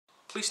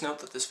Please note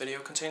that this video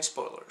contains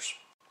spoilers.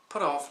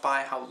 Put off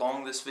by how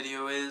long this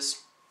video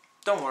is?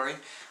 Don't worry,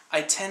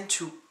 I tend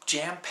to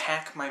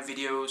jam-pack my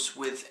videos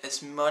with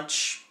as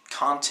much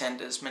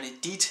content, as many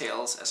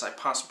details as I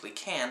possibly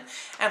can,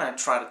 and I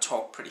try to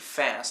talk pretty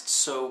fast,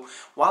 so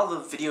while the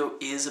video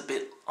is a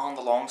bit on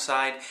the long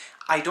side,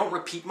 I don't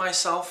repeat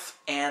myself,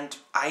 and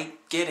I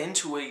get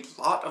into a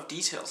lot of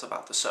details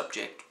about the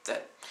subject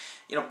that,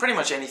 pretty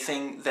much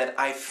anything that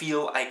I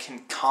feel I can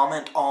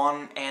comment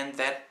on and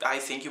that I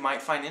think you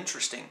might find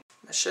interesting.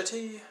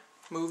 Machete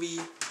movie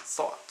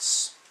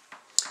thoughts.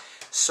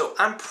 So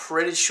I'm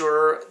pretty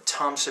sure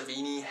Tom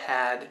Savini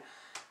had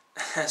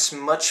as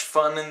much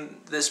fun in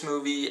this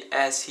movie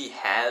as he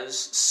has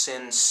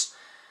since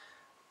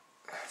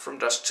From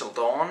Dusk Till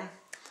Dawn.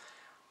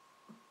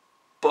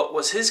 But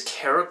was his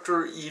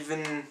character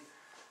even,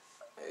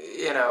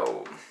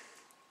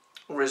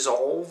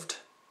 resolved?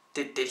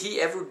 Did he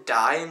ever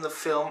die in the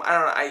film? I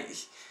don't know,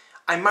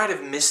 I might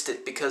have missed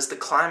it because the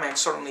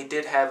climax certainly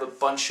did have a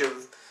bunch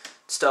of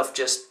stuff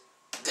just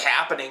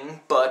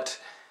happening, but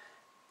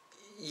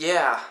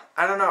yeah,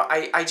 I don't know,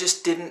 I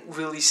just didn't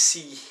really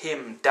see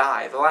him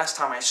die. The last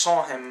time I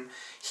saw him,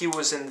 he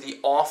was in the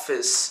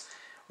office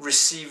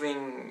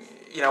receiving,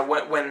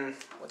 when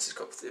what's it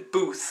called?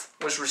 Booth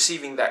was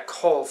receiving that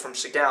call from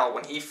Seagal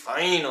when he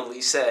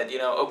finally said,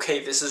 okay,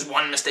 this is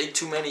one mistake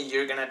too many,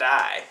 you're gonna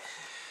die.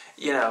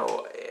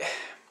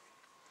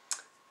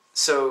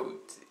 So,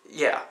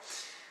 yeah.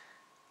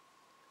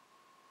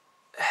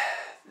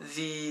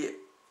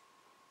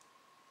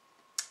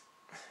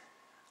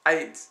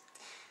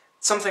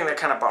 Something that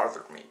kind of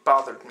bothered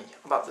me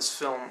about this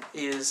film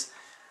is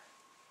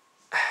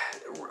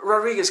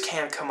Rodriguez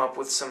can come up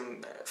with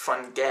some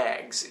fun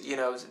gags,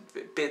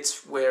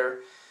 bits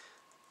where,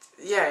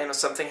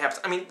 something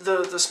happens. I mean,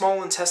 the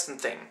small intestine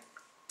thing,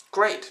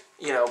 great,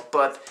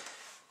 but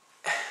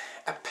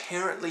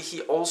apparently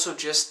he also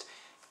just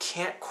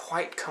can't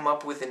quite come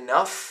up with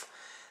enough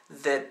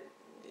that,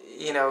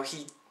 he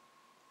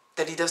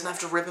doesn't have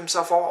to rip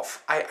himself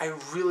off. I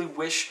really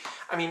wish,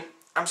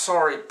 I'm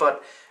sorry,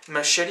 but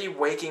Machete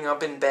waking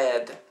up in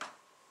bed,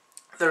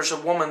 there's a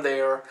woman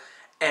there,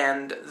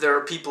 and there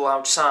are people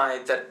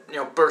outside that,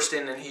 burst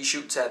in and he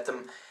shoots at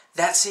them.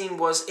 That scene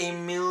was a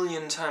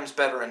million times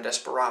better in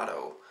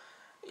Desperado.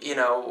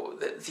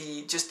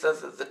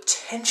 The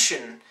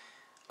tension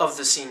of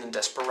the scene in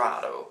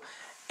Desperado,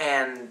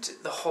 and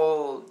the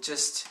whole,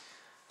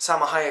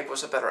 Salma Hayek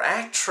was a better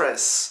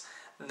actress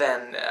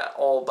than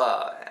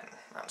Alba, and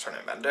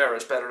Antonio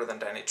Banderas better than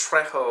Danny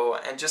Trejo,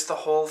 and just the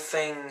whole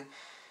thing.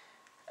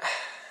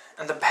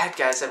 And the bad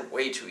guys had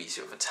way too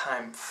easy of a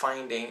time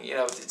finding,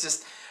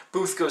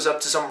 Booth goes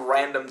up to some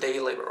random day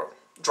laborer,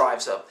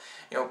 drives up,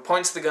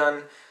 points the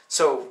gun,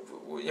 so,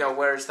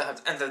 where's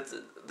that, and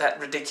that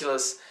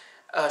ridiculous,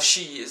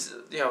 she is,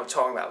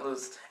 talking about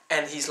Luth,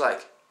 and he's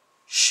like,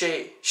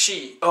 she,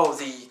 oh,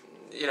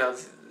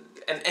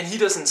 and he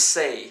doesn't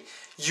say,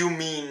 you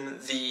mean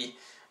the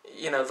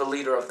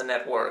leader of the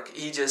network.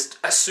 He just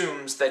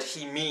assumes that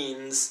he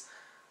means,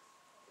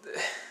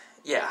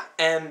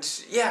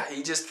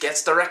 he just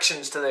gets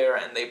directions to there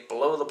and they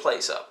blow the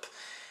place up.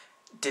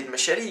 Did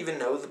Machete even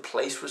know the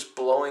place was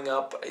blowing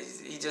up?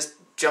 He just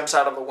jumps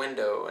out of a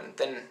window and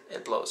then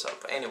it blows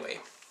up.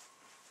 Anyway.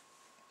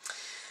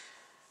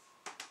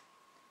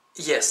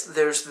 Yes,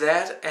 there's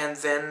that, and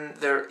then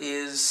there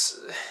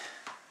is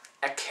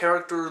a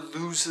character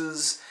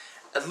loses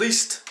at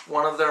least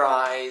one of their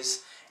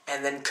eyes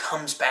and then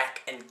comes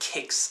back and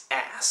kicks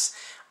ass.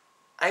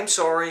 I'm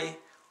sorry,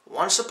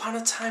 Once Upon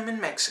a Time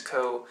in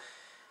Mexico,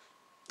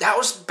 that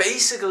was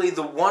basically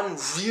the one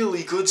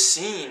really good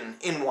scene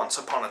in Once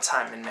Upon a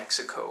Time in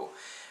Mexico.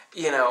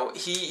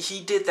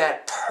 He did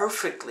that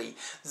perfectly.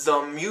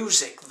 The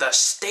music, the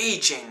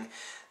staging,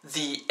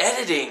 the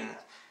editing,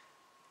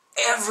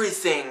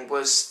 everything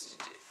was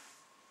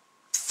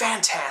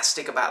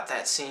fantastic about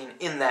that scene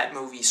in that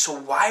movie. So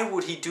why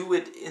would he do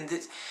it in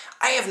this?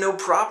 I have no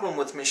problem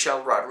with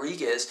Michelle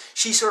Rodriguez.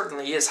 She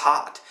certainly is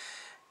hot.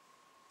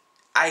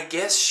 I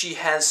guess she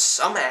has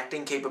some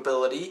acting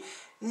capability,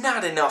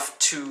 not enough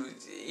to,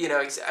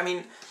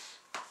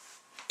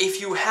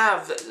 if you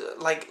have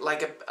like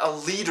a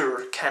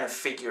leader kind of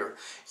figure,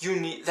 you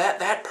need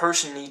that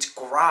person needs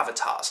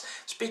gravitas.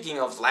 Speaking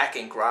of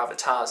lacking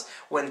gravitas,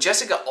 when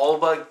Jessica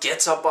Alba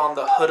gets up on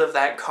the hood of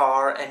that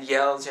car and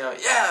yells,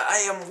 yeah,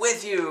 I am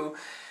with you,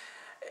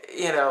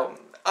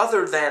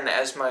 other than,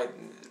 as my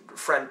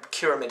friend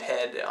Pyramid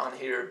Head on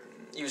here,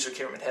 user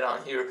Pyramid Head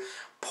on here,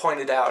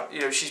 pointed out,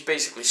 she's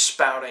basically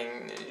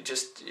spouting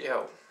just,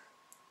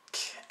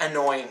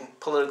 annoying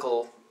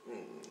political,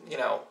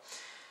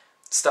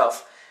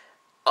 stuff.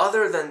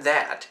 Other than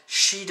that,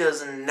 she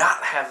does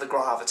not have the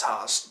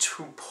gravitas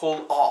to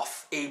pull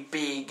off a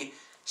big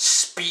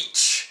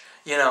speech,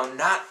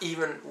 not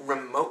even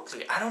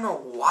remotely. I don't know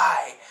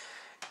why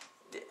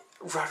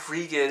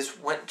Rodriguez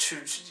went to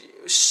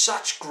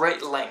such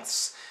great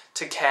lengths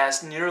to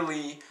cast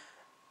nearly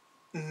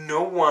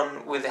no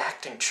one with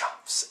acting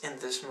chops in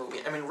this movie.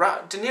 De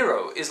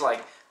Niro is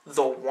like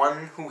the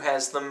one who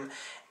has them,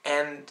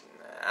 and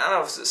I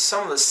don't know,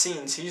 some of the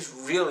scenes, he's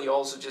really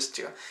also just,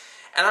 and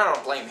I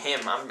don't blame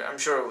him, I'm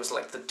sure it was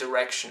like the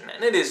direction,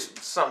 and it is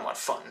somewhat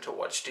fun to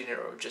watch De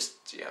Niro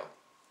just,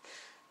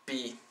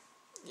 be,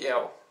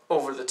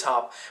 over the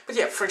top. But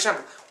yeah, for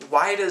example,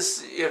 why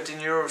does De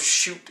Niro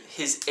shoot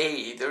his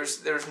aide?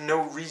 There's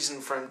no reason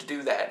for him to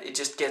do that. It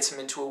just gets him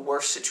into a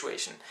worse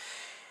situation.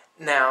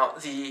 Now,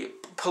 the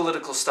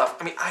political stuff,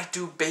 I mean, I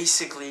do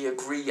basically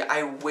agree.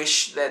 I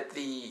wish that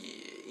the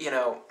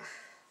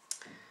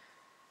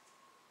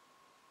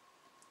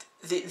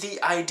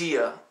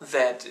idea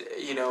that,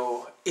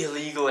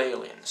 illegal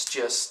aliens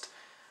just,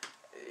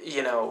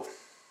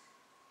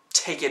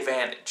 take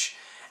advantage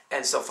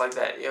and stuff like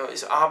that,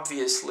 is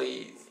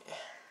obviously,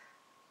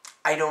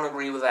 I don't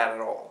agree with that at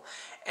all.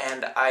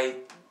 And I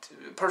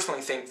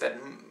personally think that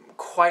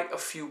quite a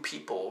few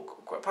people,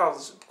 quite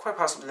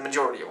possibly the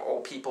majority of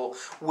all people,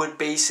 would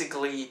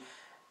basically,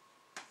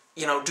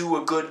 do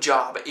a good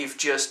job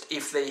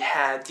if they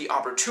had the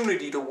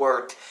opportunity to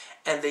work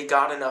and they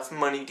got enough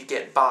money to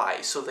get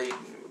by.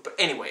 But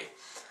anyway,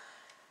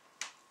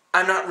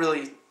 I'm not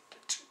really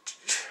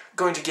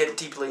going to get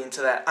deeply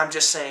into that. I'm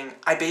just saying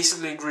I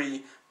basically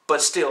agree,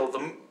 but still,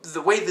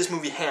 the way this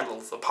movie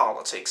handled the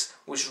politics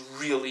was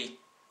really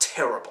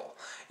terrible.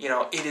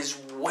 It is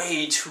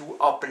way too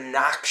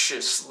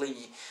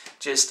obnoxiously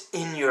just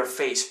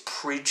in-your-face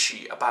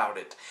preachy about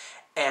it.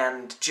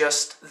 And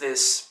just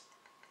this,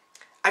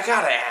 I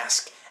gotta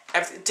ask,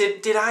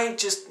 did I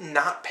just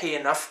not pay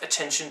enough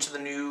attention to the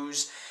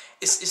news?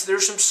 Is there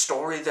some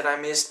story that I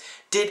missed?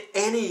 Did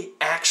any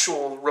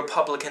actual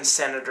Republican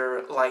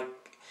senator,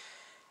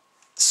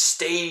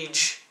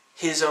 stage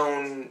his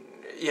own,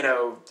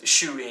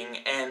 shooting,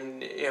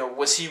 and,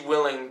 was he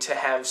willing to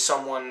have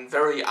someone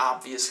very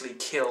obviously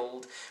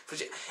killed?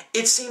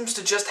 It seems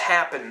to just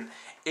happen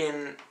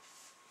in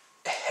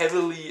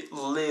heavily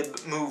lib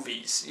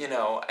movies,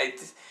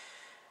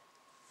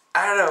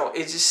 I don't know,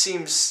 it just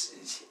seems,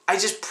 I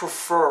just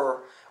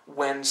prefer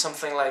when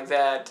something like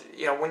that,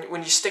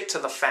 when you stick to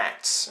the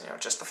facts,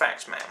 just the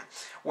facts, man.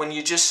 When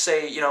you just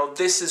say,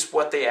 this is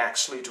what they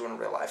actually do in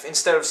real life,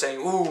 instead of saying,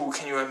 ooh,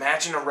 can you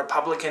imagine a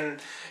Republican,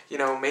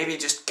 maybe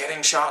just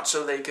getting shot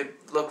so they could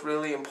look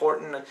really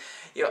important, and,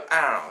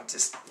 I don't know,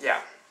 just,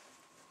 yeah.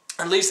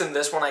 At least in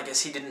this one, I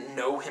guess he didn't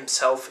know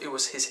himself, it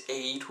was his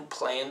aide who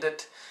planned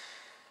it.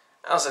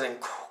 I also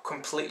didn't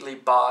completely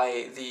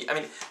buy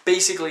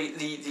basically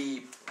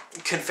the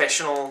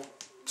confessional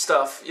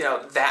stuff,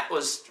 that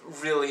was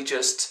really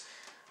just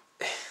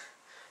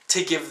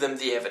to give them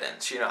the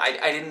evidence,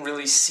 I didn't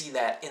really see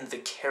that in the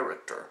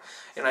character,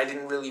 I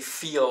didn't really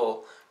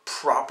feel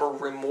proper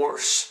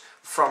remorse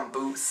from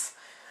Booth,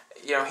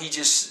 he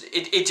just,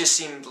 it just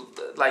seemed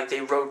like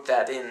they wrote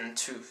that in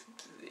to,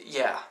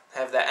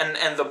 have that,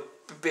 and the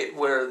bit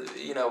where,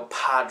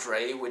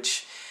 Padre,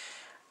 which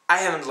I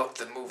haven't looked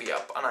the movie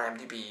up on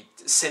IMDb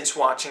since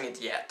watching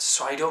it yet,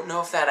 so I don't know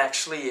if that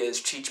actually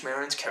is Cheech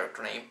Marin's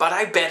character name, but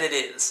I bet it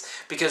is,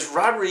 because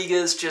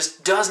Rodriguez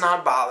just does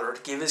not bother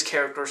to give his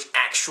characters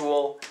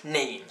actual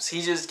names.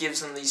 He just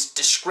gives them these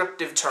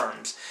descriptive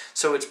terms,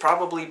 so it's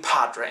probably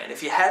Padre, and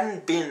if he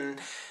hadn't been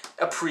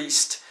a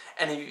priest,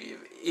 and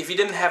if he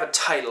didn't have a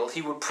title,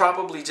 he would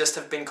probably just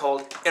have been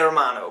called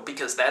Hermano,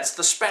 because that's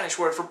the Spanish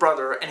word for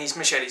brother, and he's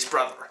Machete's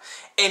brother.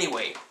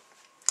 Anyway,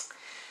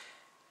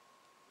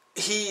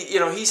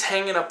 he's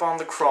hanging up on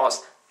the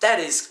cross. That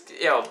is,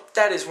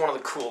 that is one of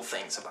the cool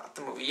things about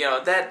the movie.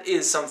 That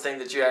is something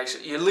that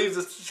you leave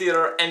the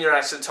theater and you're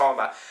actually talking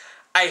about.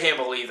 I can't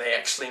believe they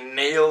actually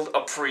nailed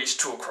a priest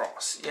to a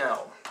cross.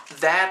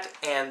 That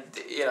and,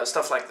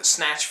 stuff like the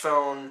snatch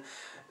phone,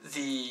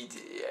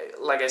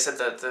 like I said,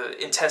 the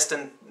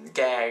intestine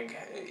gag,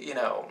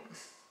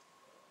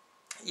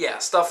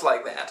 stuff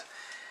like that.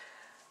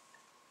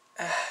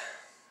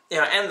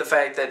 And the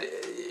fact that,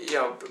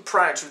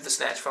 prior to the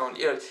snatch phone,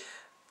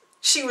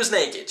 she was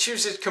naked. She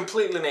was just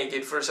completely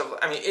naked for herself.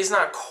 I mean, it's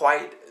not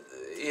quite,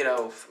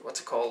 what's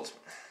it called?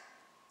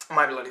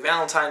 My Bloody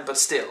Valentine, but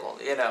still,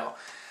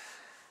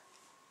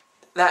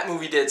 that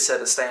movie did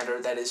set a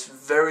standard that is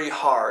very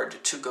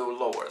hard to go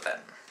lower than.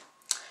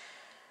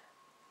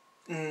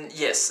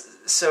 Yes,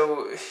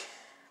 so,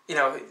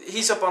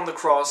 he's up on the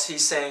cross,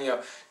 he's saying,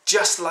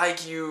 just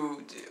like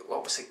you,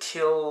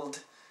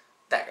 killed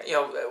that,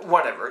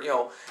 whatever,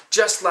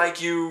 just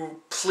like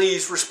you,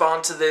 please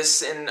respond to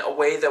this in a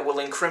way that will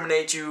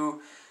incriminate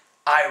you,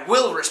 I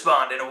will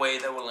respond in a way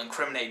that will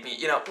incriminate me,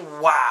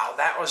 wow,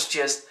 that was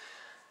just,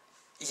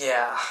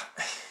 yeah,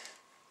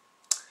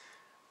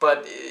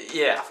 but,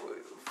 yeah,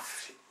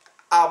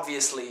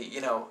 obviously,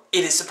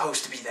 it is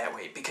supposed to be that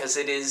way, because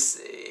it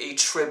is a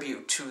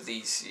tribute to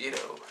these,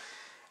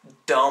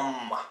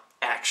 dumb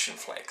action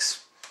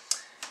flicks.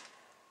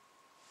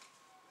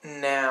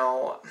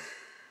 Now,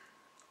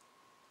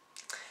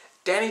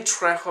 Danny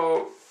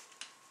Trejo,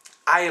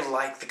 I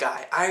like the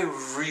guy. I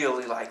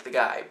really like the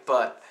guy,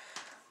 but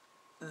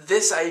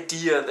this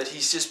idea that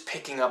he's just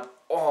picking up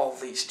all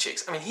these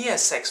chicks. I mean, he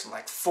has sex with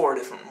like 4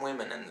 different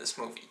women in this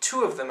movie.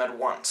 2 of them at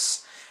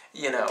once,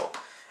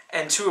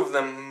 and 2 of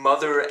them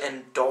mother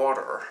and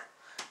daughter.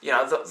 you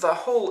know, the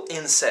whole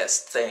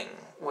incest thing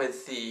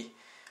with the...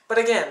 But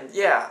again,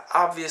 yeah,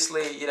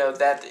 obviously, you know,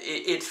 that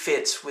it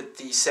fits with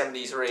the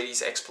 70s or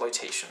 80s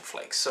exploitation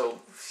flick, so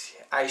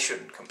I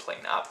shouldn't complain,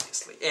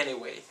 obviously.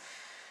 Anyway,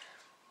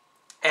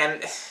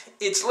 and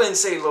it's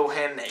Lindsay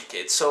Lohan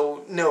naked,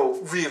 so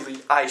no, really,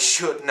 I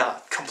should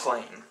not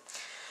complain.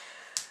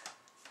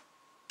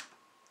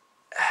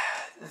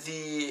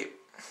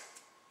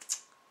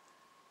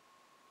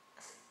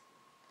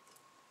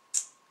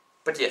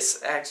 But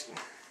yes, actually,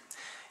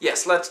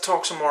 yes, let's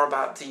talk some more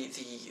about the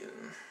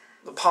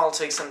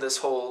politics and this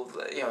whole,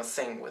 you know,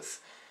 thing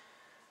with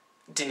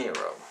De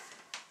Niro.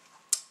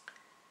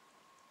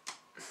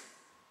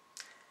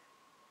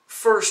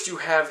 First, you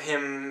have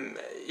him,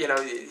 you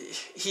know,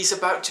 he's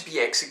about to be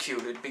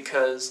executed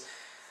because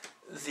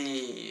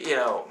you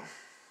know,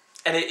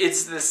 and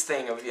it's this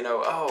thing of, you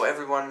know, oh,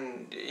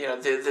 everyone, you know,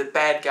 the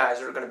bad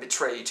guys are going to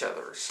betray each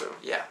other, so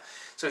yeah.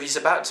 So he's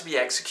about to be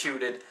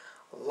executed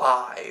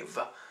live,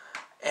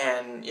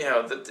 and, you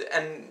know,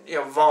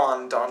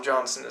 Vaughn, Don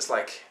Johnson, is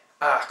like,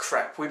 ah,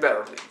 crap, we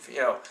better leave, you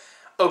know.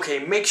 Okay,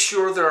 make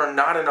sure there are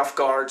not enough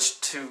guards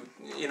to,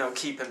 you know,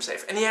 keep him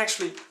safe. And he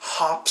actually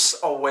hops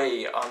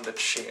away on the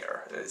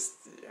chair. It's,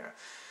 you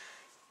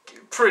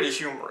know, pretty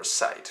humorous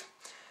sight.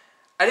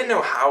 I didn't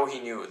know how he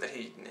knew that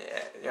he,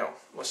 you know,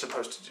 was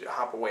supposed to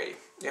hop away,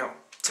 you know,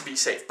 to be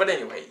safe. But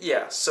anyway,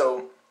 yeah,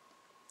 so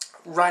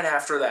right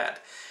after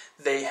that,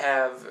 they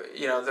have,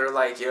 you know, they're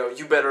like, you know,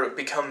 you better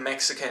become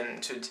Mexican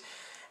to...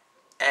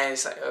 And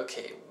it's like,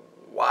 okay,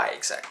 why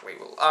exactly?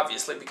 Well,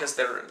 obviously because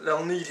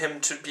they'll need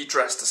him to be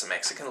dressed as a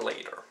Mexican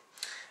later.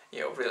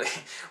 You know, really,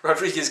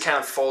 Rodriguez kind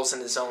of falls in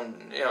his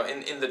own, you know,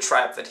 in the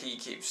trap that he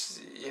keeps,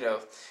 you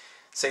know,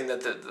 saying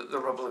that the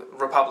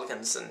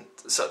Republicans and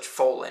such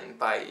fall in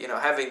by, you know,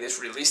 having this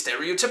really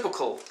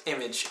stereotypical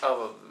image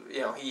of, you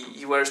know,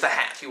 he wears the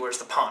hat, he wears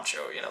the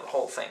poncho, you know, the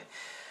whole thing.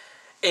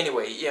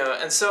 Anyway, you know,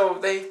 and so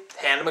they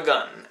hand him a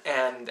gun,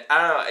 and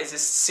I don't know, it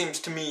just seems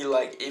to me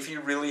like if he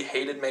really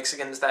hated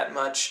Mexicans that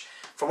much,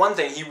 for one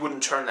thing, he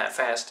wouldn't turn that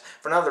fast.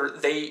 For another,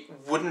 they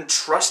wouldn't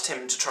trust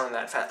him to turn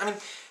that fast. I mean,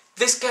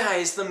 this guy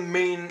is the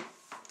main...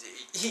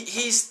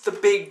 He's the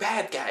big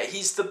bad guy.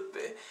 He's the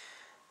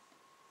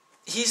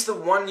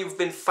one you've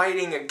been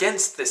fighting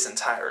against this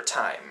entire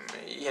time,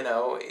 you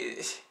know.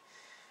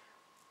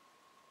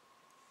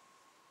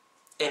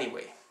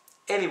 Anyway,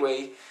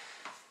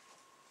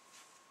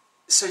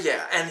 so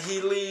yeah, and he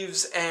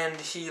leaves, and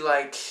he,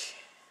 like,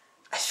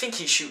 I think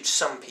he shoots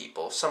some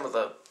people, some of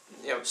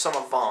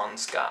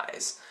Vaughn's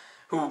guys,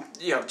 who,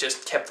 you know,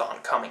 just kept on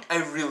coming. I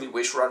really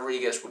wish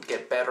Rodriguez would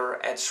get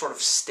better at sort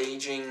of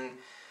staging,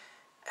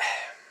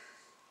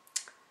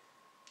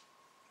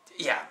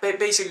 yeah,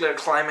 basically a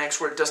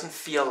climax where it doesn't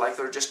feel like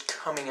they're just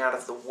coming out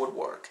of the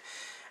woodwork.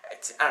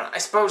 I don't know, I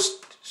suppose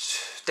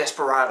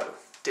Desperado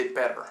did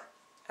better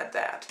at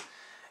that.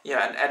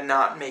 Yeah, and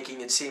not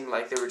making it seem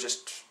like they were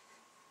just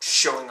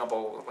showing up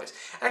all over the place.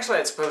 Actually,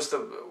 I suppose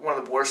one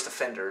of the worst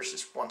offenders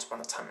is Once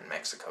Upon a Time in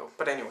Mexico.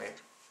 But anyway.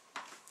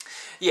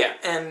 Yeah,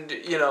 and,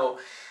 you know,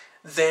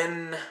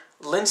 then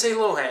Lindsay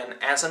Lohan,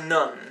 as a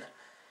nun,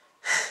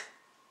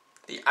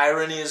 the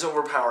irony is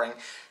overpowering,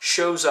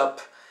 shows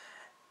up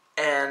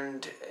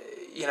and,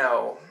 you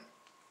know,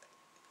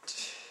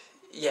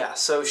 yeah,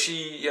 so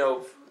she, you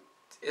know,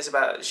 is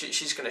about,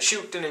 she's going to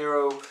shoot De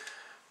Niro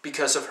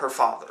because of her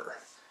father.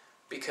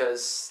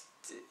 Because,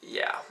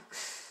 yeah.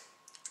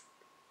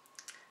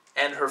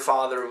 And her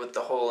father with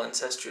the whole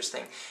incestuous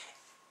thing.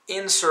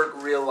 Insert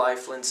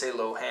real-life Lindsay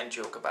Lohan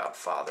joke about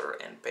father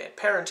and bad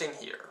parenting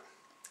here.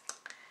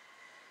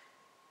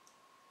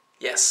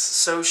 Yes,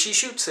 so she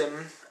shoots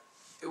him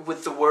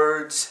with the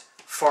words,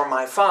 "for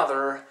my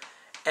father,"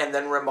 and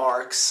then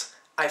remarks,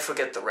 "I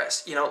forget the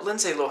rest." You know,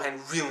 Lindsay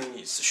Lohan really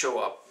needs to show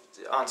up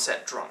on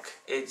set drunk.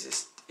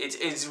 It's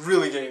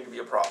really getting to be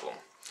a problem.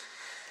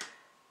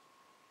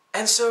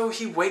 And so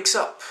he wakes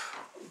up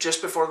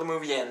just before the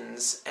movie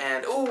ends,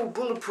 and, oh,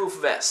 bulletproof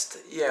vest,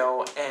 you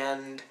know,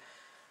 and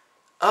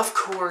of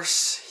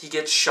course he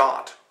gets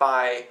shot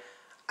by,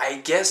 I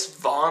guess,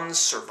 Vaughn's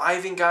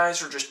surviving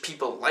guys, or just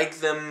people like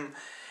them,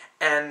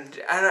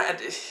 and,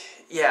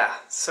 yeah,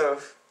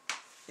 so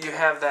you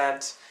have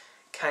that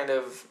kind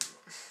of,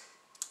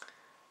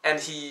 and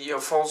he, you know,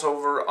 falls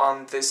over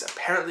on this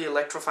apparently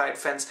electrified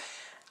fence.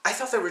 I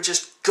thought they were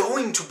just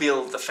going to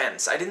build the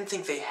fence. I didn't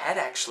think they had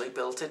actually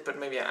built it, but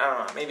maybe, I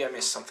don't know, maybe I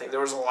missed something. There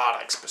was a lot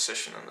of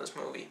exposition in this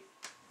movie.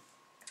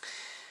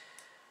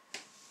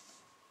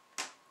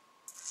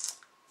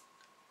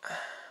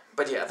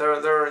 But yeah, there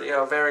are, you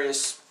know,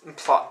 various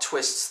plot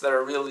twists that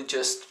are really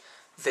just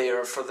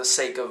there for the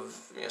sake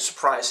of, you know,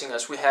 surprising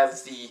us. We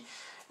have the,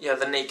 you know,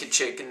 the naked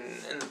chick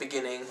in the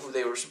beginning who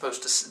they were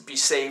supposed to be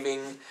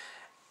saving.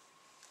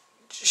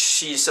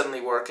 She's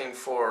suddenly working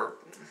for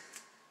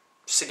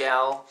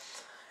Seagal,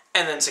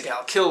 and then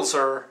Seagal kills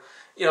her.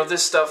 You know,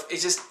 this stuff,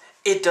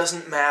 it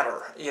doesn't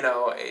matter, you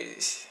know,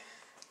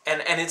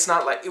 and it's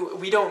not like,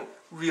 we don't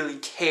really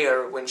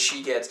care when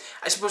she gets,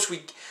 I suppose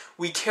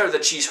we care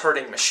that she's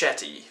hurting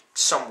Machete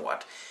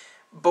somewhat,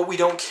 but we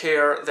don't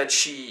care that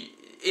she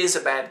is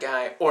a bad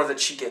guy or that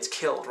she gets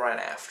killed right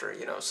after,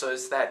 you know, so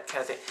it's that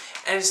kind of thing.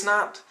 And it's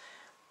not...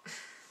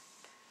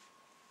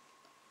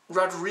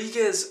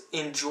 Rodriguez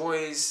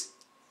enjoys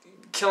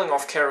killing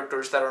off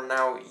characters that are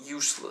now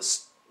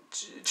useless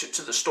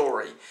to the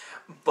story,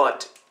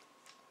 but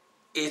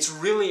it's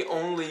really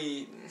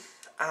only,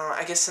 I don't know,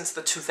 I guess since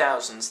the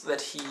 2000s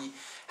that he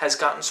has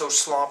gotten so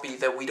sloppy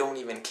that we don't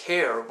even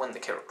care when the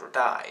character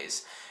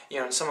dies. You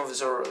know, in some of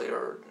his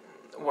earlier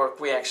work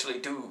we actually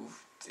do,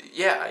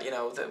 yeah, you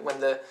know, that when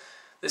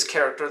this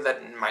character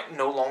that might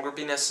no longer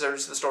be necessary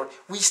to the story,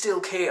 we still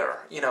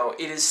care, you know,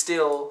 it is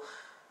still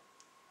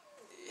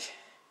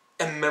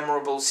a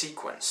memorable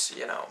sequence,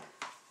 you know.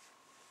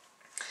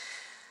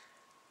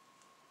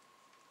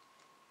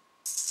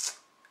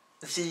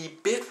 The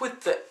bit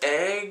with the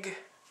egg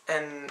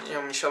and, you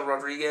know, Michelle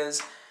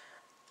Rodriguez,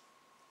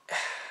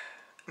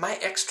 my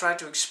ex tried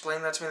to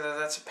explain that to me, that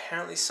that's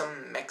apparently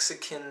some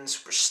Mexican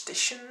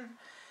superstition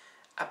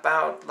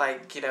about,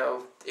 like, you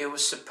know, it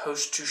was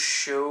supposed to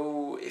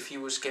show if he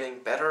was getting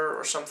better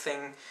or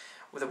something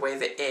with the way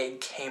the egg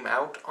came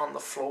out on the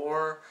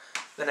floor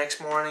the next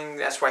morning.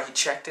 That's why he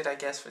checked it, I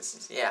guess.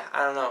 It's, yeah,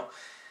 I don't know.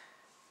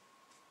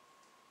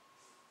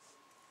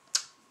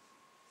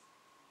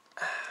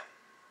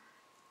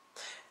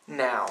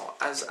 Now,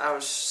 as I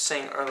was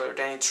saying earlier,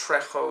 Danny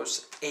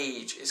Trejo's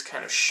age is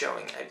kind of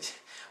showing.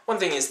 One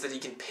thing is that he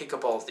can pick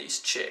up all these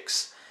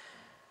chicks.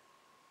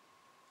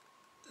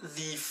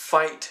 The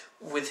fight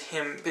with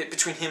him,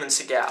 between him and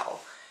Seagal,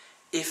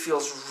 it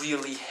feels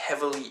really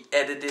heavily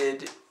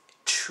edited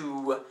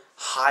to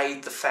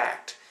hide the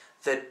fact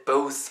that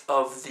both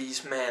of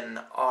these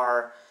men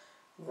are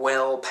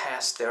well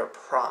past their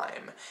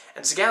prime.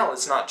 And Seagal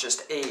is not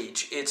just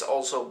age, it's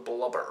also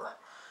blubber.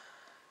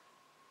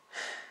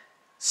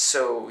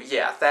 So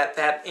yeah,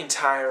 that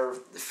entire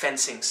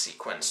fencing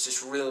sequence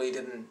just really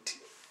didn't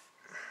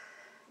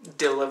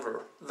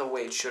deliver the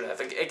way it should have.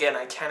 Again,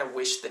 I kind of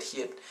wish that he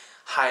had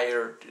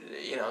hired,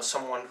 you know,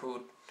 someone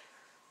who'd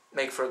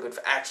make for a good...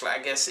 Actually, I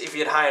guess if he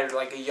had hired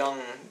like a young,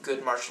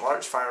 good martial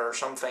arts fighter or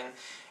something,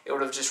 it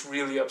would have just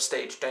really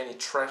upstaged Danny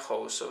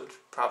Trejo, so it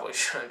probably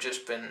should have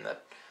just been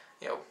that,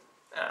 you know,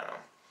 I don't know.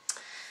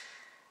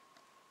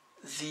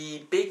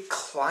 The big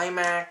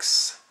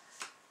climax...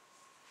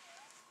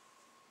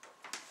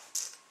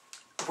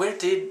 Where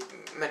did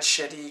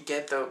Machete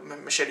get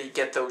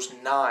those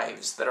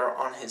knives that are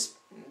on his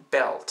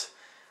belt?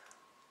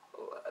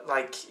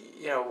 Like,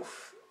 you know,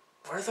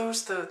 were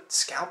those the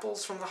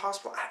scalpels from the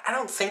hospital? I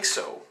don't think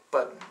so.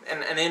 But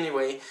and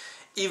anyway,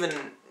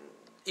 even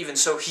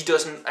so, he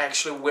doesn't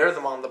actually wear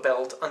them on the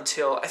belt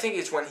until, I think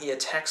it's when he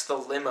attacks the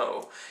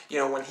limo. You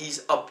know, when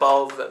he's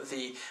above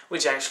the,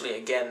 which actually,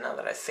 again, now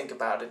that I think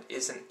about it,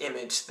 is an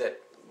image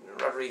that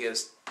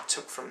Rodriguez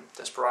took from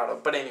Desperado.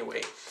 But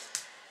anyway.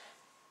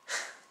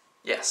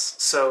 Yes,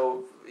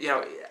 so, you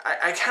know,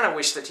 I kind of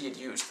wish that he had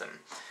used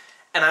them.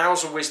 And I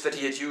also wish that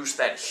he had used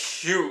that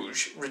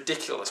huge,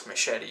 ridiculous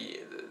machete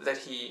that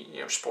he,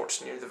 you know,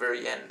 sports near the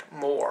very end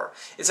more.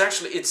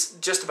 It's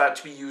just about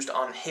to be used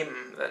on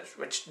him,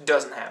 which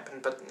doesn't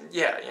happen. But,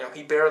 yeah, you know,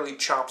 he barely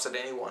chops at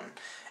anyone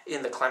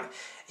in the climax.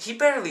 He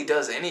barely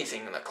does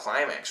anything in the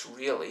climax,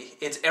 really.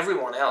 It's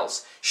everyone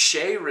else.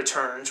 Shay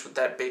returns with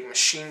that big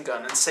machine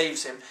gun and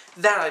saves him.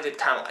 That I did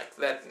kind of like.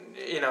 That,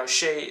 you know,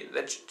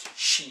 that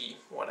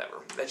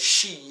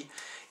she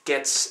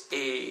gets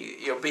a,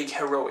 you know, big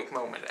heroic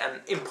moment,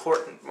 an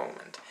important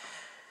moment.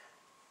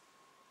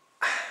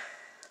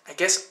 I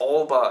guess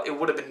Alba, it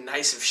would have been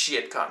nice if she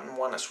had gotten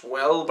one as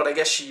well, but I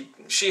guess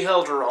she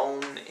held her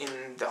own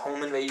in the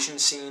home invasion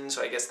scene,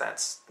 so I guess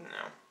that's, you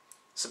know,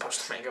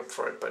 supposed to make up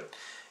for it, but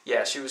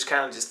yeah, she was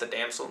kind of just the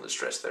damsel in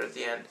distress there at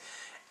the end.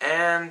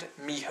 And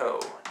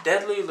Miho,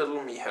 deadly little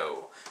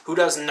Miho, who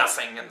does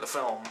nothing in the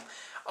film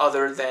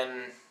other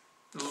than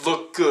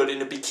look good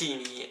in a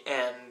bikini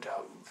and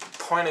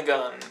point a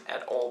gun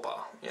at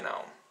Alba, you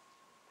know.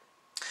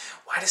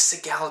 Why does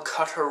Seagal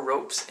cut her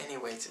ropes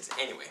anyways?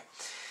 Anyway.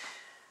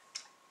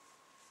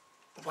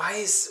 Why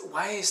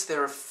is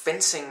there a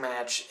fencing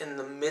match in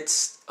the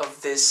midst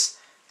of this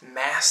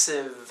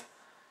massive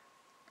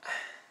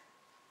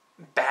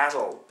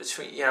battle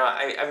between, you know,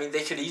 I mean,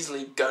 they could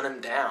easily gun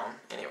him down,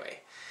 anyway.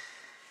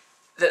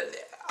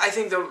 I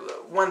think the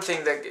one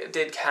thing that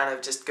did kind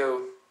of just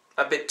go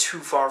a bit too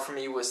far for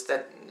me was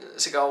that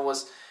Seagal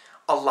was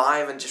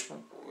alive and just,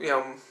 you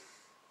know,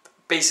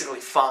 basically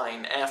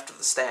fine after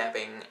the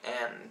stabbing,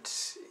 and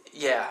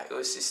yeah, it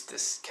was just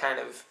this kind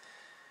of,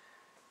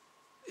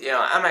 you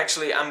know,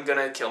 I'm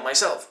gonna kill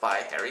myself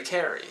by Harry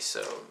Carey,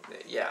 so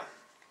yeah.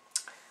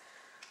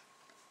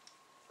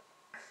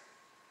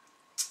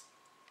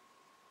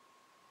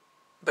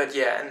 But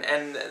yeah,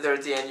 and there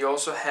at the end you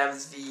also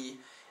have the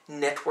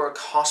network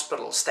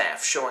hospital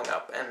staff showing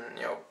up and,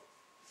 you know,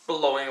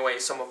 blowing away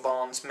some of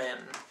Bond's men.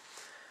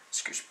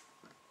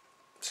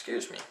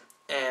 Excuse me.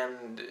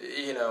 And,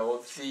 you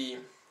know, the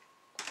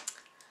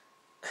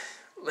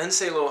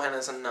Lindsay Lohan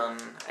as a nun,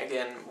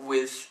 again,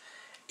 with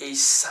a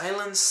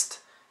silenced,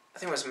 I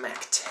think it was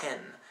Mac 10.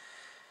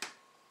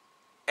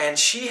 And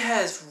she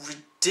has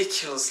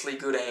ridiculously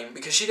good aim,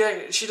 because she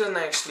doesn't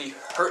actually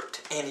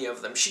hurt any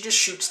of them. She just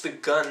shoots the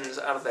guns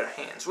out of their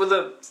hands with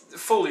a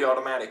fully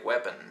automatic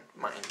weapon,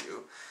 mind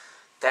you.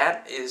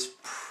 That is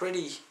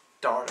pretty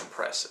darn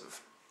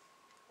impressive.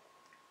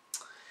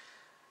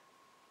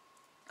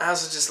 I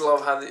also just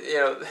love how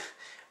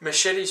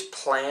Machete's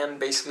plan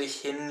basically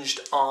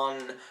hinged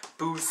on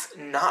Booth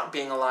not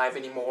being alive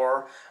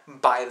anymore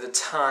by the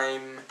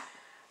time,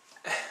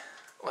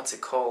 what's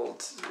it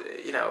called,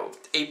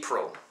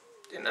 April,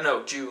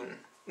 no, June,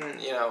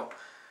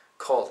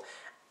 called.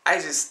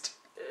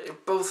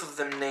 Both of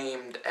them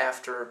named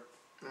after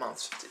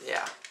months,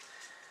 yeah.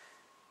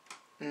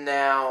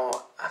 Now,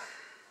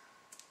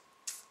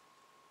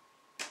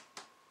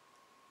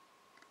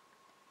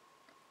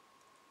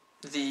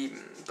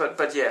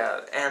 but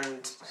yeah,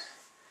 and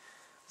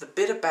the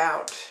bit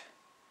about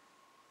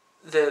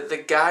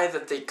the guy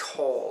that they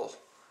call,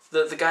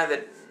 the guy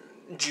that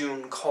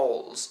June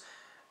calls,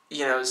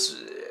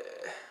 is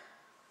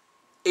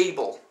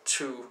able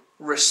to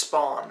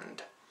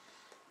respond.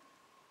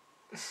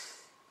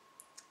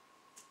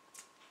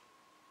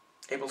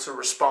 Able to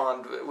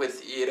respond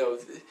with,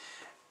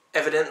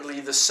 evidently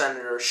the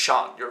senator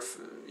shot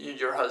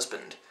your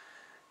husband.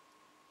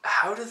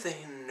 How do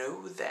they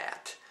know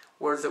that?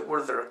 Were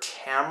there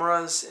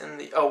cameras in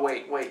the... Oh,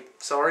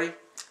 wait, sorry.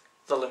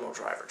 The limo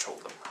driver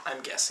told them,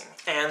 I'm guessing.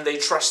 And they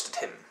trusted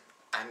him,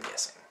 I'm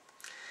guessing.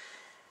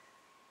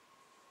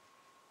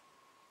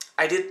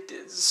 I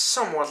did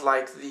somewhat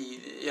like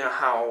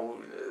how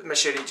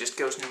Machete just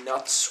goes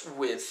nuts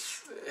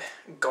with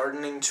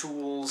gardening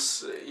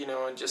tools,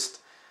 and just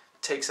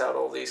takes out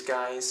all these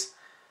guys.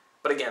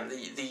 But again,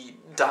 the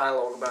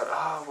dialogue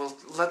about, we'll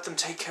let them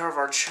take care of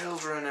our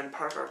children and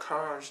park our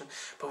cars,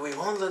 but we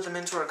won't let them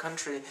into our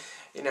country,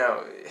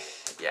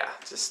 yeah,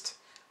 just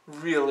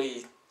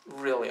really,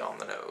 really on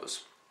the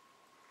nose.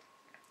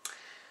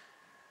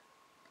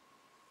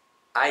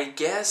 I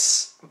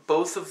guess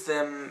both of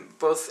them,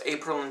 both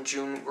April and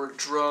June, were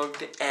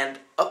drugged and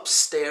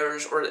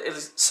upstairs, or at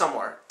least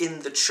somewhere,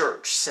 in the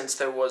church, since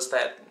there was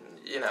that,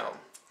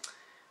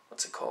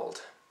 what's it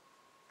called?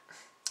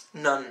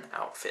 Nun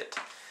outfit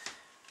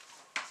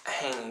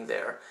hanging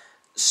there.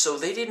 So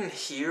they didn't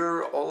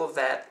hear all of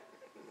that,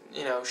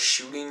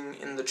 shooting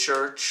in the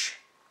church.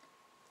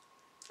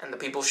 And the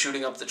people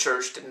shooting up the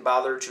church didn't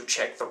bother to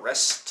check the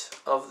rest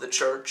of the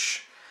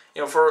church.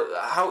 For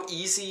how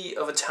easy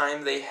of a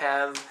time they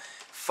have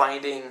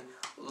finding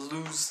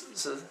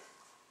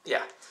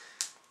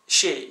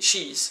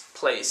she's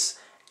place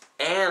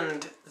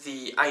and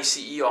the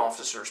ICE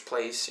officer's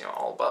place,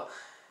 Alba,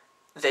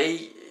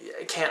 they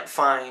can't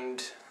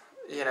find,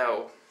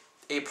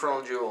 April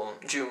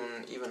and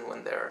June, even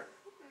when they're,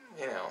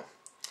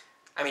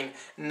 I mean,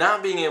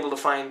 not being able to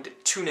find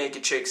two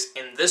naked chicks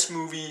in this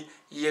movie,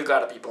 you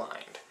gotta be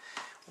blind.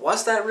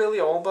 Was that really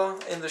Alba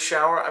in the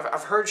shower?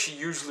 I've heard she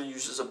usually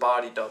uses a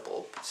body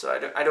double,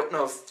 so I don't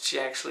know if she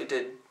actually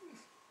did.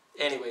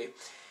 Anyway,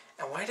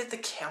 and why did the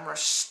camera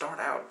start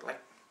out,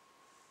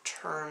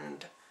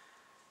 turned...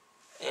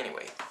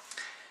 Anyway,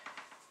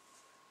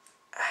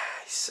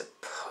 I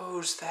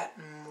suppose that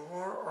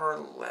more or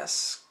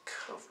less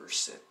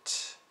covers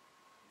it.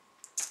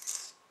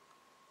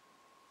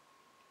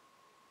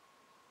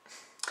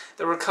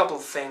 There were a couple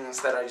of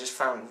things that I just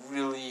found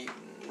really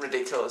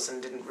ridiculous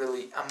and didn't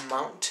really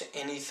amount to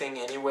anything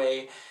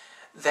anyway.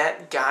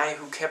 That guy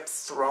who kept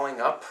throwing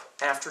up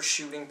after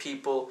shooting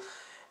people,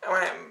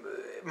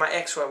 my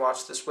ex who I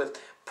watched this with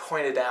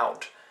pointed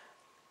out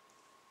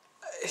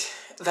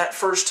that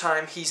first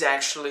time he's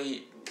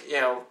actually,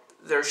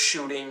 they're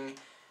shooting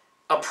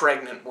a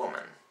pregnant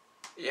woman,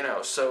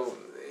 so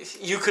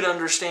you could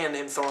understand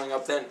him throwing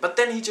up then, but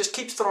then he just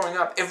keeps throwing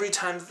up every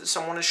time that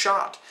someone is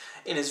shot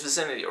in his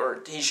vicinity,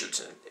 or he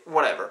shoots it,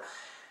 whatever.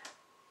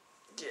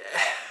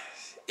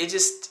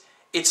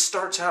 It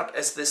starts out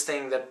as this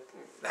thing that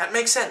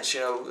makes sense,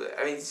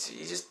 I mean,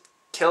 he just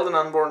killed an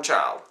unborn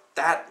child.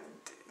 That,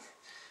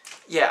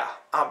 yeah,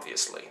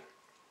 obviously.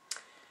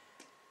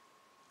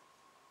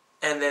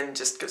 And then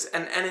just goes,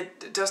 and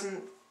it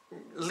doesn't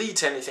lead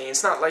to anything.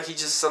 It's not like he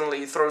just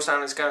suddenly throws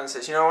down his gun and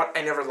says, you know what,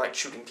 I never liked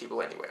shooting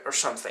people anyway, or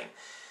something.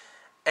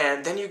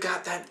 And then you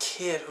got that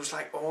kid who's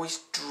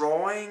always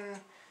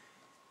drawing.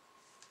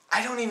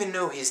 I don't even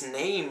know his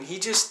name. He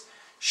just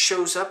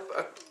shows up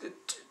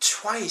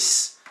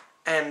twice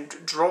and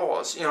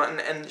draws,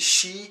 and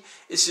she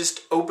is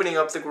just opening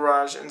up the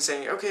garage and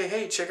saying, okay,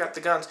 hey, check out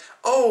the guns.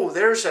 Oh,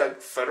 there's a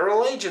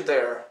federal agent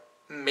there.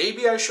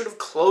 Maybe I should have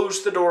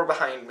closed the door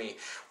behind me.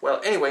 Well,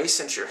 anyway,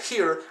 since you're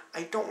here,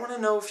 I don't want to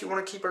know if you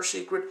want to keep our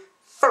secret.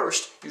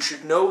 First, you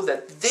should know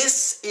that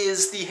this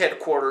is the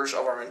headquarters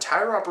of our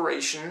entire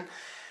operation.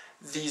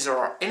 These are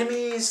our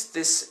enemies.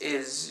 This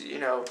is,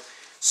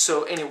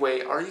 So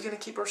anyway, are you going to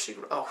keep our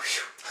secret? Oh,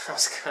 whew, I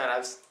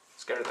was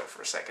scared there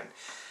for a second.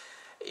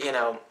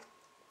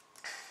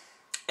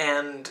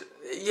 And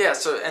yeah,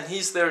 and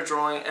he's there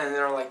drawing, and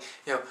they're like,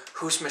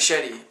 who's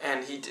Machete?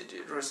 And he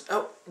was,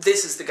 oh,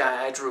 this is the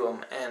guy, I drew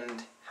him,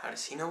 and how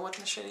does he know what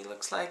Machete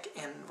looks like,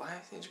 and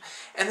why?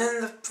 And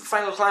then the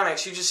final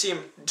climax, you just see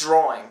him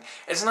drawing.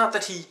 It's not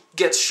that he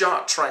gets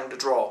shot trying to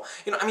draw.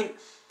 You know, I mean,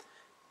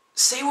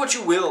 say what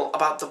you will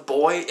about the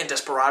boy in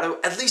Desperado,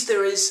 at least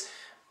there is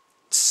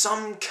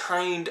some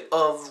kind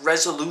of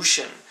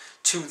resolution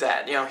to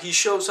that. You know, he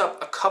shows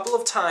up a couple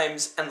of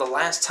times, and the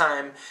last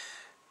time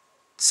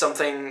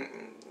something,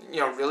 you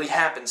know, really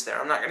happens there.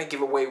 I'm not going to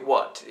give away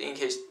what, in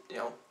case, you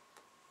know,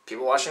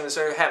 people watching this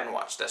area haven't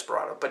watched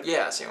Desperado. But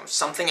yes, you know,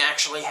 something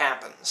actually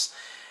happens.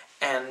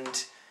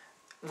 And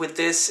with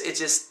this, it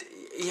just,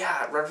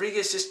 yeah,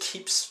 Rodriguez just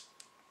keeps,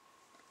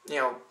 you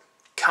know,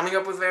 coming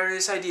up with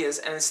various ideas,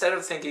 and instead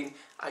of thinking,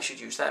 I should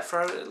use that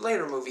for a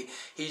later movie,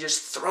 he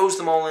just throws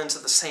them all into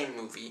the same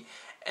movie.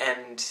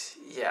 And,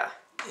 yeah,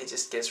 it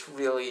just gets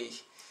really,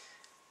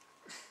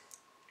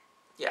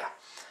 yeah.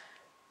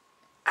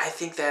 I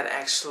think that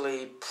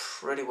actually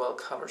pretty well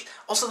covers.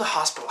 Also the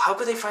hospital. How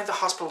could they find the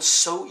hospital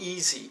so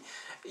easy?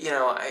 You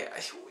know,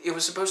 it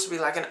was supposed to be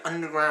like an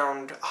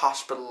underground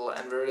hospital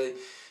and very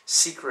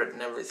secret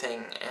and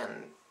everything.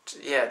 And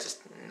yeah,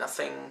 just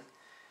nothing.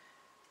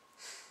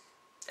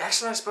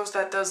 Actually, I suppose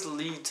that does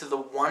lead to the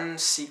one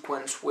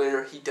sequence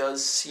where he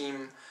does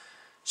seem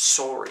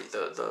sorry,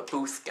 the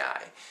booth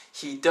guy.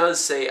 He does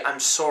say, "I'm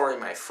sorry,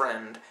 my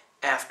friend,"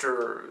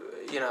 after,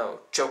 you know,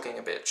 joking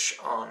a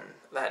bitch on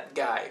that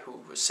guy who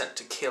was sent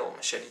to kill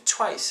Machete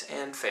twice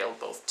and failed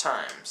both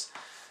times.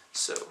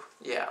 So,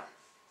 yeah.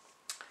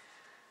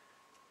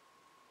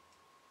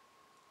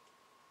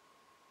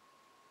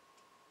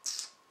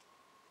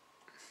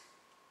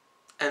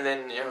 And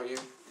then, you know,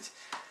 if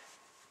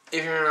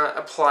you're going to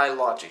apply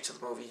logic to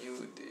the movie,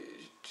 you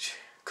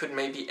could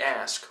maybe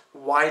ask,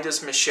 why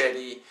does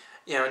Machete,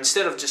 you know,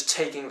 instead of just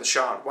taking the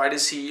shot, why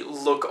does he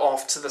look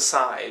off to the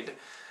side,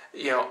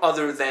 you know,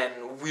 other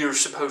than we're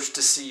supposed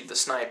to see the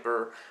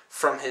sniper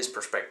from his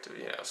perspective,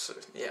 you know, so,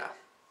 yeah.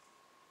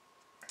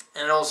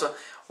 And also,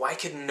 why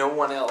could no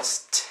one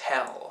else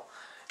tell?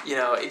 You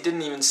know, it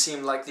didn't even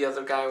seem like the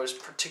other guy was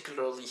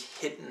particularly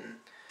hidden.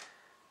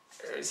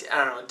 I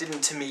don't know, it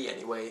didn't to me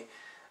anyway.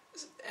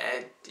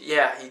 And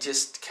yeah, he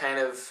just kind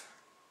of,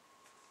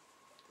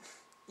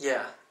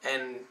 yeah,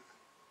 and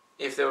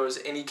if there was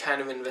any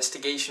kind of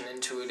investigation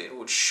into it, it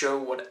would show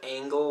what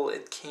angle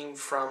it came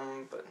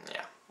from, but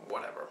yeah,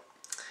 whatever.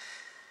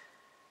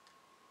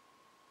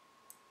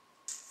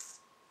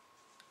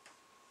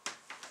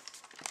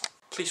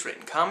 Please rate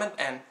and comment,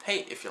 and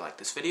hey, if you like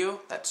this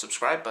video, that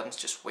subscribe button's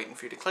just waiting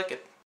for you to click it.